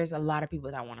 And there's a lot of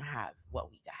people that want to have what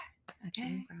we got.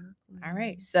 Okay. Exactly. All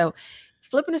right. So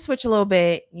flipping the switch a little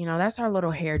bit, that's our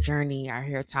little hair journey, our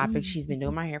hair topic. She's been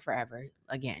doing my hair forever.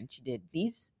 Again, she did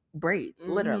these braids,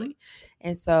 literally.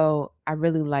 And so I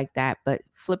really like that. But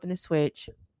flipping the switch,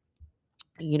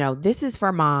 this is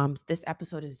for moms. This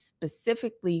episode is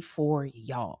specifically for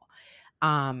y'all.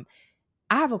 I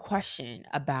have a question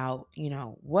about,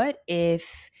 what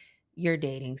if you're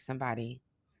dating somebody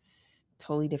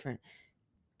totally different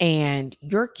and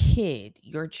your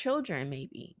children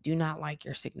maybe do not like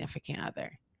your significant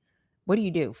other? What do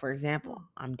you do? For example,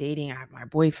 I'm dating, I have my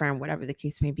boyfriend, whatever the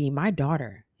case may be. My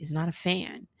daughter is not a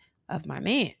fan of my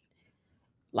man.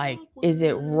 Like, is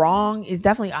it wrong? It's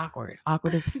definitely awkward.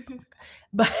 Awkward as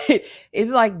but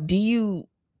it's like, do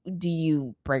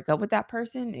you break up with that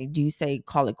person? Do you say,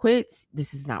 call it quits?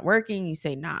 This is not working. You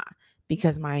say, nah,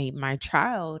 because my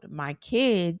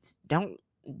kids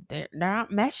they're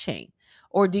not meshing.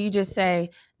 Or do you just say,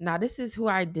 nah, this is who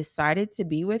I decided to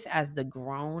be with as the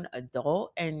grown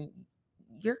adult, and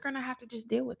you're going to have to just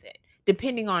deal with it.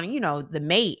 Depending on, the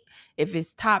mate. If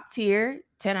it's top tier,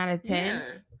 10 out of 10, Yeah.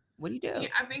 what do you do? Yeah,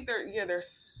 I think there's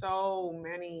so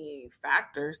many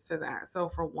factors to that. So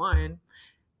for one,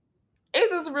 is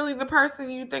this really the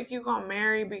person you think you're gonna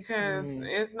marry? Because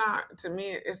it's not, to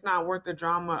me, it's not worth the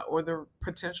drama or the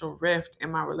potential rift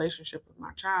in my relationship with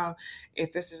my child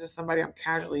if this is just somebody I'm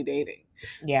casually dating.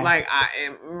 Yeah. Like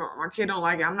my kid don't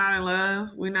like it. I'm not in love.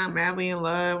 We're not madly in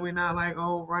love. We're not like,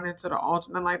 running to the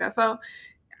altar, nothing like that. So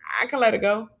I can let it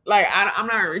go. Like, I'm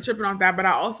not really tripping off that, but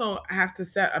I also have to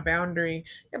set a boundary. You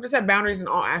have to set boundaries in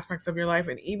all aspects of your life,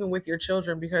 and even with your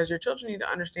children, because your children need to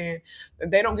understand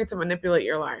that they don't get to manipulate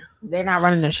your life. They're not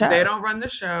running the show. They don't run the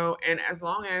show, and as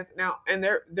long as and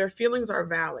their feelings are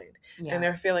valid, and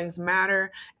their feelings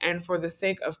matter, and for the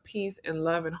sake of peace and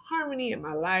love and harmony in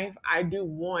my life, I do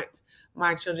want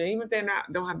my children, even if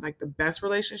don't have like the best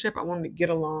relationship, I want them to get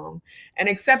along and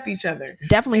accept each other.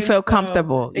 Definitely feel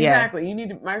comfortable. Exactly. You need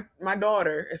to, my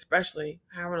daughter, especially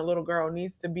having a little girl,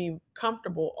 needs to be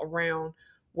comfortable around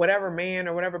whatever man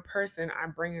or whatever person I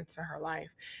bring into her life.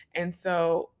 And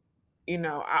so,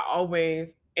 I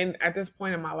always, and at this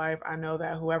point in my life, I know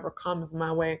that whoever comes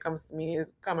my way and comes to me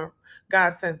is coming,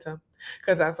 God sent them.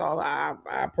 because that's all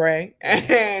I pray.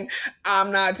 And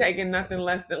I'm not taking nothing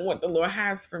less than what the Lord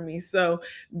has for me. So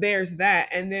there's that.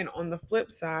 And then on the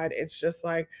flip side, it's just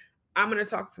like, I'm going to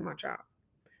talk to my child.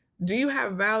 Do you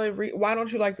have valid why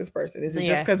don't you like this person? Is it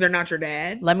just because they're not your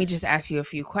dad? Let me just ask you a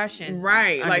few questions.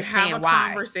 Right. Like, have a why.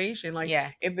 conversation. Like,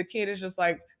 Yeah. if the kid is just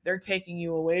like, they're taking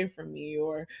you away from me,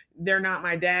 or they're not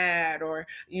my dad, or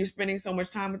you spending so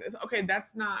much time with this. Okay,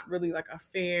 that's not really like a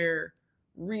fair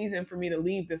reason for me to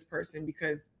leave this person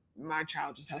because my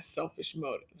child just has selfish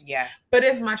motives. Yeah. But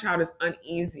if my child is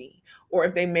uneasy, or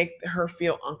if they make her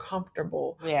feel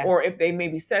uncomfortable, Yeah. or if they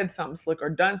maybe said something slick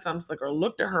or done something slick or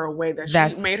looked at her a way that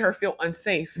she made her feel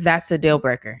unsafe, that's the deal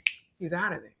breaker. He's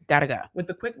out of there. Gotta go. With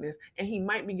the quickness. And he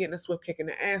might be getting a swift kick in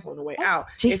the ass on the way out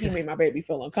Jesus. if he made my baby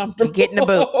feel uncomfortable. You get in the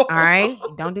boot. All right.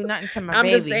 Don't do nothing to my baby.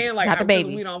 I'm just saying, like, not the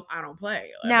babies. I don't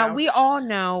play. Now we all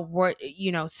know what,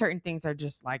 certain things are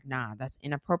just like, nah, that's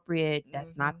inappropriate.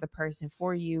 That's not the person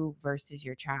for you versus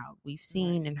your child. We've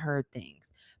seen and heard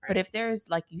things. Right. But if there's,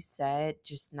 like you said,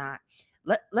 just not,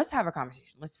 let's have a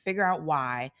conversation. Let's figure out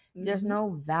why. There's no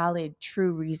valid,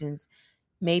 true reasons.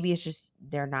 Maybe it's just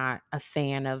they're not a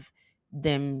fan of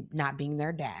them not being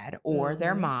their dad or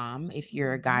their mom if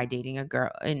you're a guy dating a girl,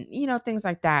 and things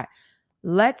like that.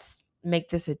 Let's make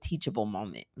this a teachable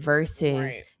moment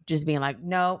versus just being like,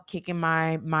 no, kicking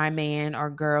my man or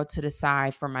girl to the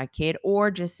side for my kid, or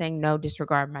just saying no,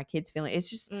 disregard my kid's feeling. It's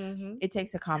just it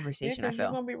takes a conversation. I feel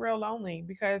you're gonna be real lonely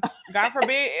because God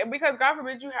forbid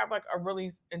you have like a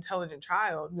really intelligent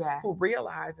child who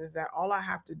realizes that all I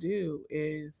have to do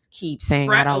is keep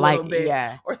saying I don't like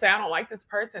it, or say I don't like this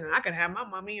person, and I can have my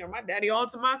mommy or my daddy all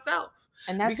to myself.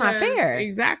 And that's not fair.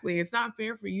 Exactly. It's not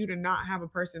fair for you to not have a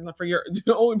person, for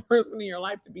the only person in your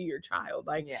life to be your child.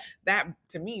 Like that,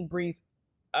 to me, breeds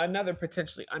another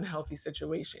potentially unhealthy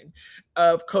situation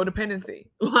of codependency.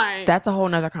 Like, that's a whole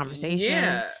nother conversation.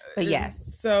 Yeah. But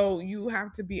yes. So you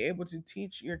have to be able to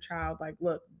teach your child, like,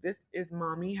 look, this is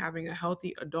mommy having a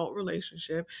healthy adult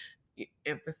relationship.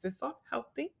 Emphasis on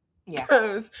healthy. Yeah.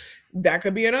 Because that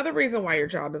could be another reason why your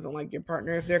child doesn't like your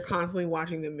partner, if they're constantly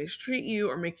watching them mistreat you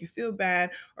or make you feel bad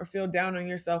or feel down on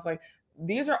yourself. Like,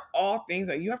 these are all things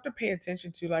that you have to pay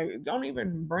attention to. Like, don't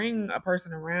even bring a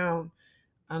person around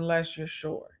unless you're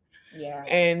sure. Yeah.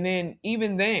 And then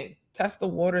even then, test the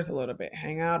waters a little bit,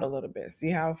 hang out a little bit,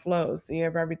 see how it flows, see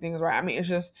if everything's right. I mean, it's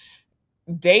just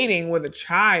dating with a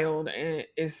child, and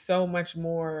is so much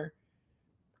more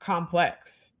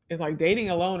complex. It's like dating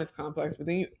alone is complex, but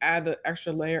then you add the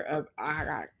extra layer of I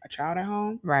got a child at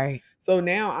home. Right. So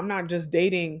now I'm not just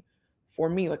dating for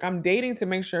me. Like, I'm dating to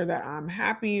make sure that I'm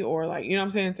happy, or like, you know what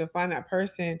I'm saying, to find that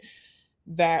person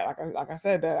that, like I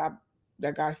said,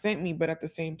 that God sent me. But at the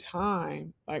same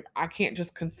time, like, I can't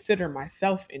just consider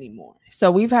myself anymore.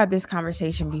 So we've had this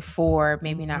conversation before,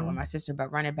 maybe not with my sister, but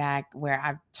run it back, where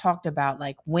I've talked about,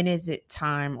 like, when is it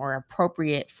time or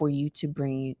appropriate for you to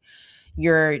bring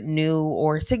your new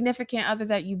or significant other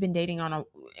that you've been dating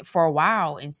for a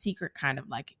while in secret, kind of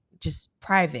like just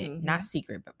private, not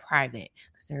secret, but private,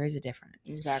 because there is a difference.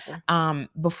 Exactly.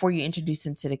 Before you introduce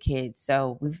them to the kids.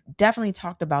 So we've definitely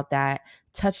talked about that,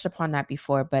 touched upon that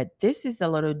before, but this is a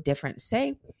little different.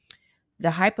 Say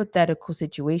the hypothetical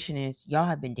situation is y'all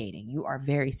have been dating. You are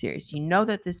very serious. You know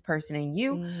that this person and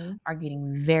you are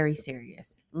getting very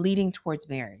serious, leading towards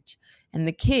marriage. And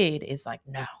the kid is like,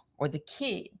 no. Or the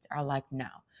kids are like, no.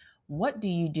 What do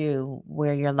you do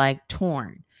where you're like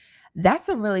torn? That's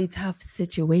a really tough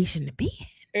situation to be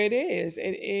in. It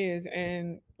is.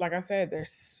 And like I said,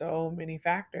 there's so many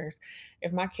factors.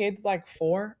 If my kid's like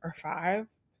 4 or 5,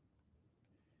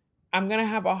 I'm going to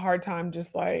have a hard time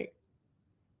just like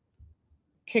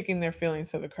kicking their feelings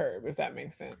to the curb, if that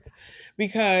makes sense.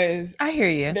 Because I hear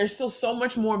you. There's still so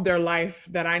much more of their life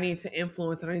that I need to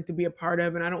influence and I need to be a part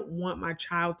of. And I don't want my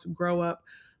child to grow up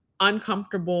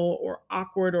uncomfortable or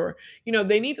awkward, or,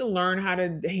 they need to learn how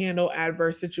to handle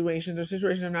adverse situations or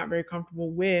situations they're not very comfortable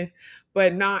with,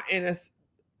 but not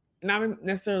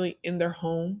necessarily in their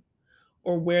home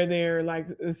or where they're like,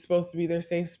 it's supposed to be their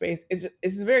safe space.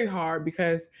 It's very hard,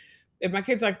 because if my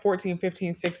kid's like 14,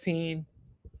 15, 16,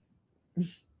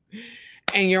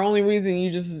 and your only reason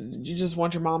you just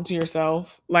want your mom to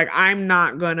yourself, like, I'm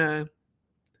not gonna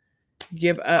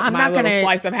give up my little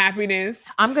slice of happiness.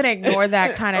 I'm gonna ignore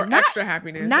that kind of extra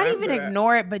happiness. Not even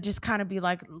ignore it, but just kind of be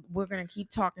like, we're gonna keep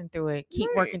talking through it, keep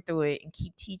working through it, and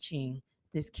keep teaching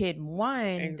this kid.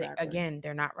 Again,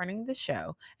 they're not running the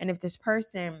show. And if this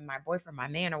person, my boyfriend, my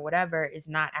man, or whatever, is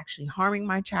not actually harming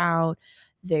my child,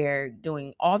 they're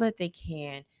doing all that they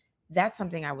can, that's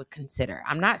something I would consider.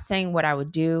 I'm not saying what I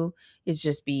would do is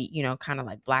just be, you know, kind of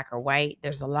like black or white.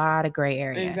 There's a lot of gray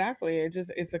area. Exactly.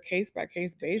 It's a case by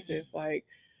case basis. Like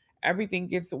everything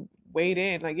gets weighed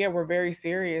in. Like, yeah, we're very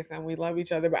serious and we love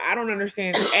each other, but I don't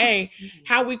understand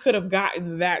how we could have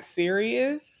gotten that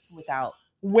serious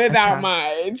without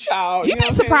my child. You'd be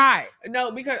surprised.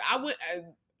 No, because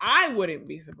I wouldn't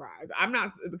be surprised. I'm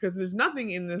not, because there's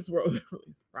nothing in this world that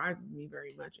really surprises me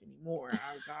very much anymore.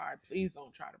 Oh God, please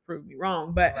don't try to prove me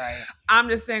wrong. But I'm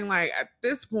just saying, like, at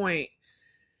this point,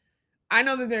 I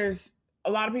know that there's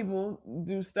a lot of people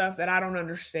do stuff that I don't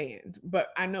understand, but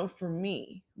I know for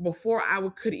me, before I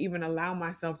could even allow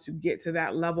myself to get to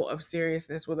that level of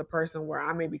seriousness with a person where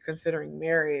I may be considering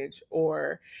marriage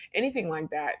or anything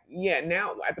like that. Yeah,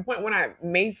 now at the point when I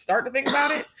may start to think about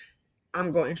it,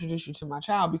 I'm going to introduce you to my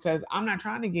child, because I'm not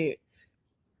trying to get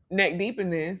neck deep in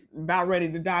this, about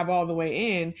ready to dive all the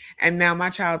way in. And now my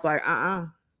child's like,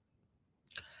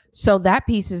 So that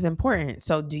piece is important.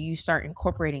 So do you start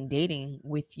incorporating dating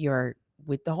with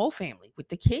the whole family, with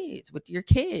the kids, with your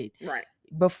kid? Right.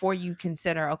 Before you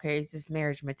consider, okay, is this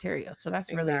marriage material? So that's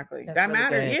really, exactly. That's that really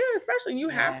matters. good. Yeah, especially you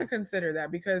have to consider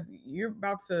that, because you're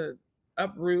about to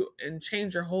uproot and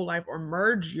change your whole life or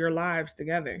merge your lives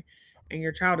together. And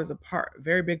your child is a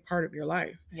very big part of your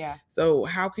life. Yeah. So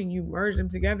how can you merge them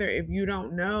together if you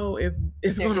don't know if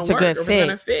it's going to work or if it's going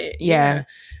to fit? Yeah.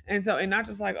 And so, and not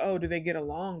just like, oh, do they get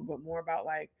along, but more about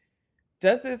like,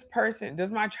 does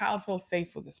my child feel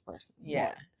safe with this person? Yeah.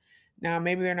 One. Now,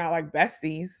 maybe they're not like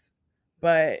besties,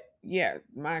 but yeah,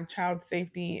 my child's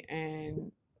safety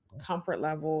and comfort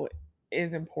level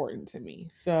is important to me.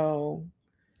 So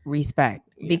respect.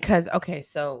 Because, okay,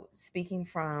 so speaking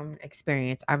from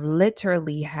experience, I've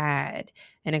literally had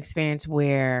an experience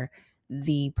where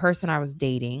the person I was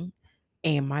dating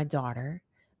and my daughter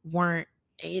weren't,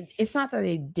 it's not that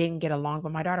they didn't get along,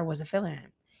 but my daughter wasn't feeling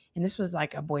him. And this was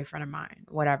like a boyfriend of mine,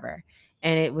 whatever.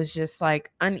 And it was just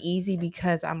like uneasy,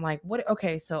 because I'm like, what?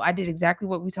 Okay, so I did exactly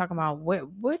what we talking about.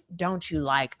 What don't you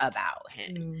like about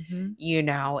him? Mm-hmm. You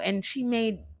know? And she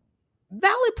made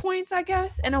valid points, I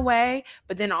guess, in a way,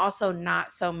 but then also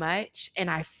not so much. And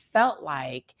I felt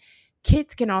like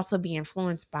kids can also be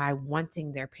influenced by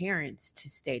wanting their parents to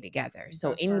stay together.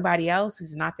 So anybody else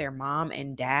who's not their mom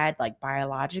and dad, like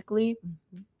biologically,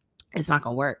 it's not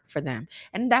gonna work for them.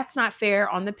 And that's not fair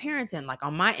on the parents' end. Like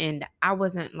on my end, I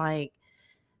wasn't like,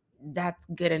 that's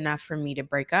good enough for me to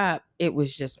break up. It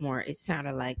was just more, it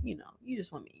sounded like, you know, you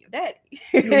just want me and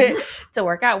your daddy to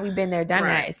work out. We've been there, done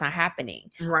that. It's not happening.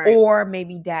 Right. Or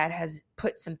maybe dad has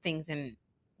put some things in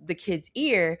the kid's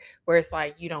ear where it's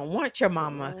like, you don't want your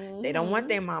mama. They don't want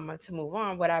their mama to move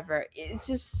on, whatever. It's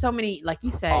just so many, like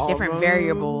you said, different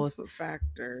variables.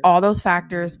 All those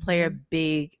factors play a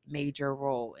big, major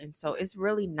role. And so it's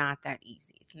really not that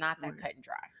easy. It's not that cut and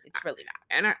dry. It's really not.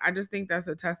 And I just think that's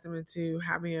a testament to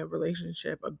having a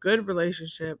good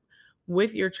relationship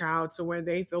with your child, to where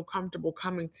they feel comfortable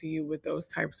coming to you with those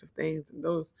types of things and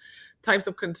those types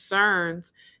of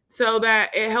concerns, so that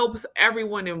it helps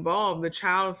everyone involved. The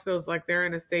child feels like they're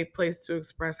in a safe place to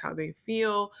express how they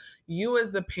feel. You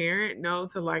as the parent know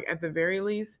to, like, at the very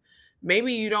least,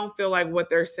 maybe you don't feel like what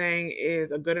they're saying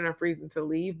is a good enough reason to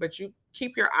leave, but you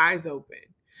keep your eyes open.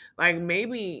 Like,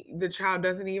 maybe the child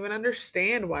doesn't even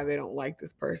understand why they don't like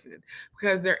this person,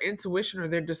 because their intuition or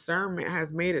their discernment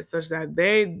has made it such that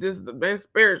their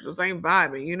spirits the same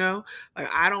vibe. You know, like,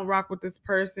 I don't rock with this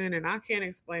person and I can't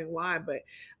explain why, but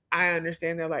I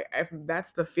understand that, like, if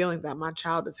that's the feeling that my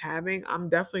child is having, I'm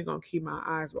definitely going to keep my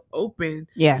eyes open.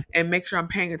 Yeah. And make sure I'm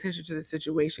paying attention to the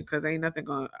situation, because ain't nothing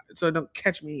so don't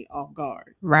catch me off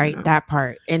guard. Right. You know? That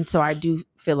part. And so I do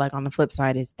feel like on the flip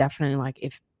side, it's definitely like,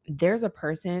 if there's a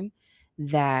person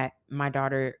that my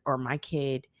daughter or my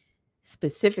kid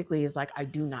specifically is like, I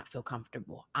do not feel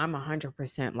comfortable, I'm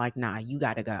 100% like, nah, you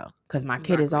gotta go. Because my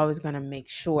kid is always gonna make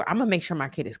sure my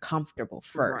kid is comfortable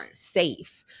first,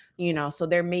 safe, you know. So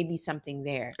there may be something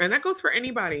there, and that goes for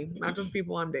anybody, not just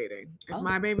people I'm dating. If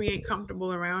my baby ain't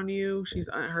comfortable around you, she's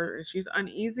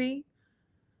uneasy,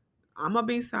 I'm gonna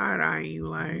be side-eyeing you,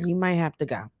 like, you might have to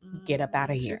go, get up out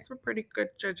of here. She's a pretty good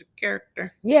judge of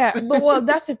character. Yeah, but well,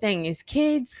 that's the thing, is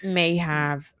kids may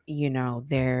have, you know,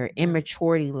 their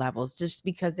immaturity levels just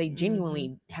because they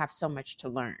genuinely have so much to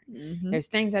learn. There's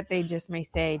things that they just may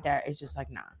say that is just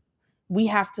like, nah, we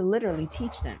have to literally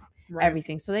teach them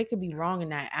everything. So they could be wrong in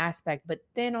that aspect. But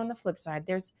then on the flip side,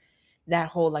 there's that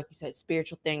whole, like you said,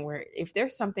 spiritual thing, where if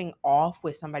there's something off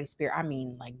with somebody's spirit, I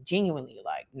mean, like, genuinely,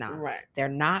 like, nah, they're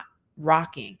not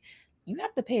rocking, you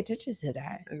have to pay attention to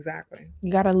that. Exactly.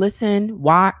 You got to listen,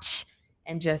 watch,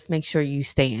 and just make sure you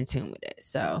stay in tune with it.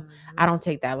 So I don't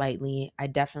take that lightly. I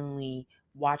definitely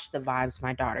watch the vibes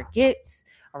my daughter gets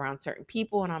around certain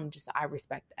people, and I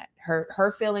respect that.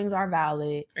 Her feelings are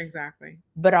valid. Exactly.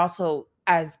 But also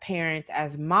as parents,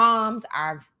 as moms,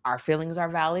 our feelings are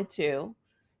valid too.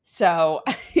 So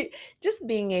just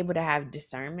being able to have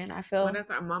discernment, I feel. Well, that's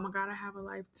our mama gotta have a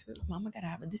life too. Mama gotta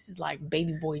have this is like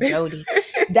baby boy Jody.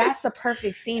 That's a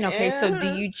perfect scene. Okay, so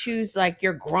do you choose like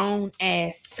your grown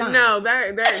ass son? No,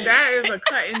 that is a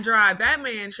cut and dry. That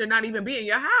man should not even be in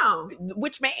your house.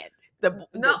 Which man? The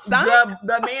son?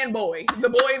 The man boy. The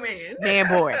boy man. Man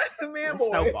boy. The man boy.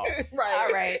 Snowfall. Right.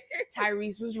 All right.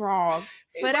 Tyrese was wrong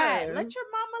for that. Let your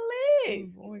mama live.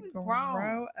 He was wrong.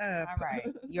 Grow up. All right.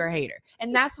 You're a hater.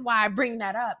 And that's why I bring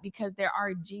that up, because there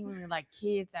are genuinely like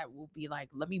kids that will be like,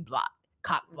 let me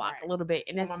cop block a little bit.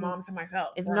 And that's my mom to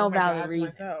myself. It's no valid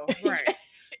reason. Right.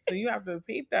 So you have to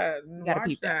peep that. You gotta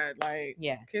peep that. Like,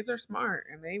 yeah, kids are smart,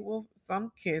 and they will.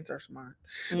 Some kids are smart.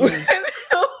 Mm.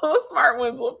 Smart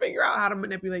ones will figure out how to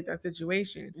manipulate that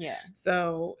situation. Yeah.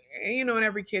 So, and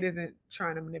every kid isn't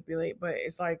trying to manipulate, but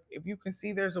it's like if you can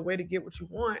see there's a way to get what you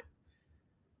want.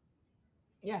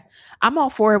 Yeah, I'm all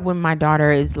for it when my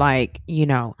daughter is like,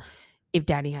 if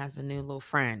daddy has a new little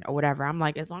friend or whatever, I'm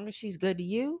like, as long as she's good to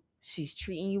you, she's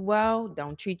treating you well,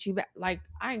 don't treat you bad. Like,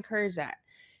 I encourage that,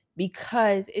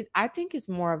 because I think it's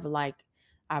more of like,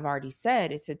 I've already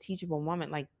said, it's a teachable moment.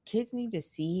 Like, kids need to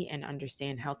see and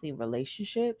understand healthy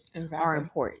relationships are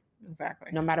important.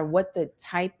 Exactly. No matter what the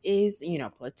type is,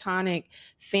 platonic,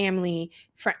 family,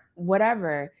 friend,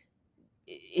 whatever,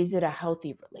 is it a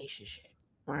healthy relationship?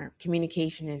 Right.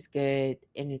 Communication is good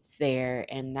and it's there.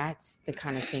 And that's the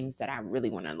kind of things that I really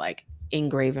want to like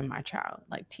engrave in my child,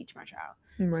 like teach my child.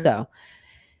 Right. So,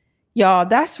 y'all,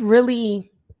 that's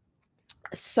really,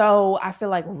 so I feel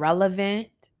like relevant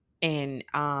and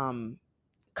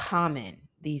common.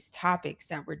 These topics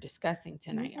that we're discussing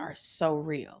tonight are so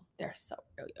real. They're so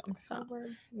real, y'all. So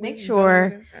make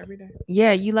sure every day.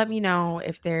 Yeah, you let me know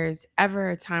if there's ever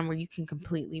a time where you can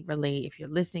completely relate. If you're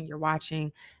listening, you're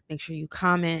watching, make sure you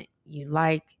comment, you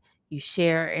like, you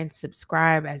share, and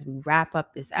subscribe as we wrap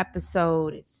up this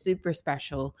episode. It's super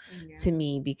special to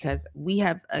me because we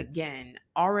have, again,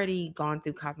 already gone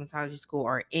through cosmetology school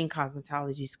or in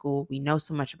cosmetology school. We know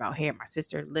so much about hair. My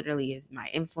sister literally is my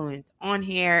influence on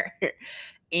hair.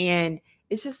 And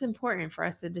it's just important for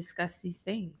us to discuss these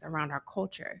things around our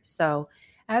culture. So,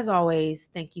 as always,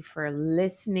 thank you for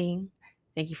listening.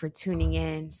 Thank you for tuning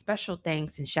in. Special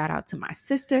thanks and shout out to my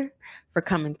sister for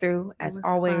coming through as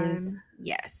always. Fun.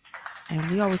 Yes. And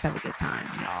we always have a good time,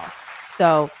 y'all.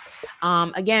 So,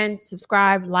 again,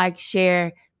 subscribe, like,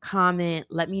 share, comment.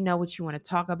 Let me know what you want to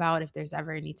talk about. If there's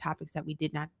ever any topics that we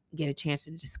did not get a chance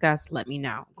to discuss, let me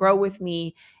know. Grow with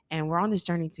me. And we're on this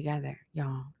journey together,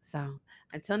 y'all. So,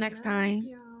 until next time.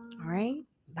 All right.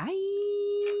 Bye.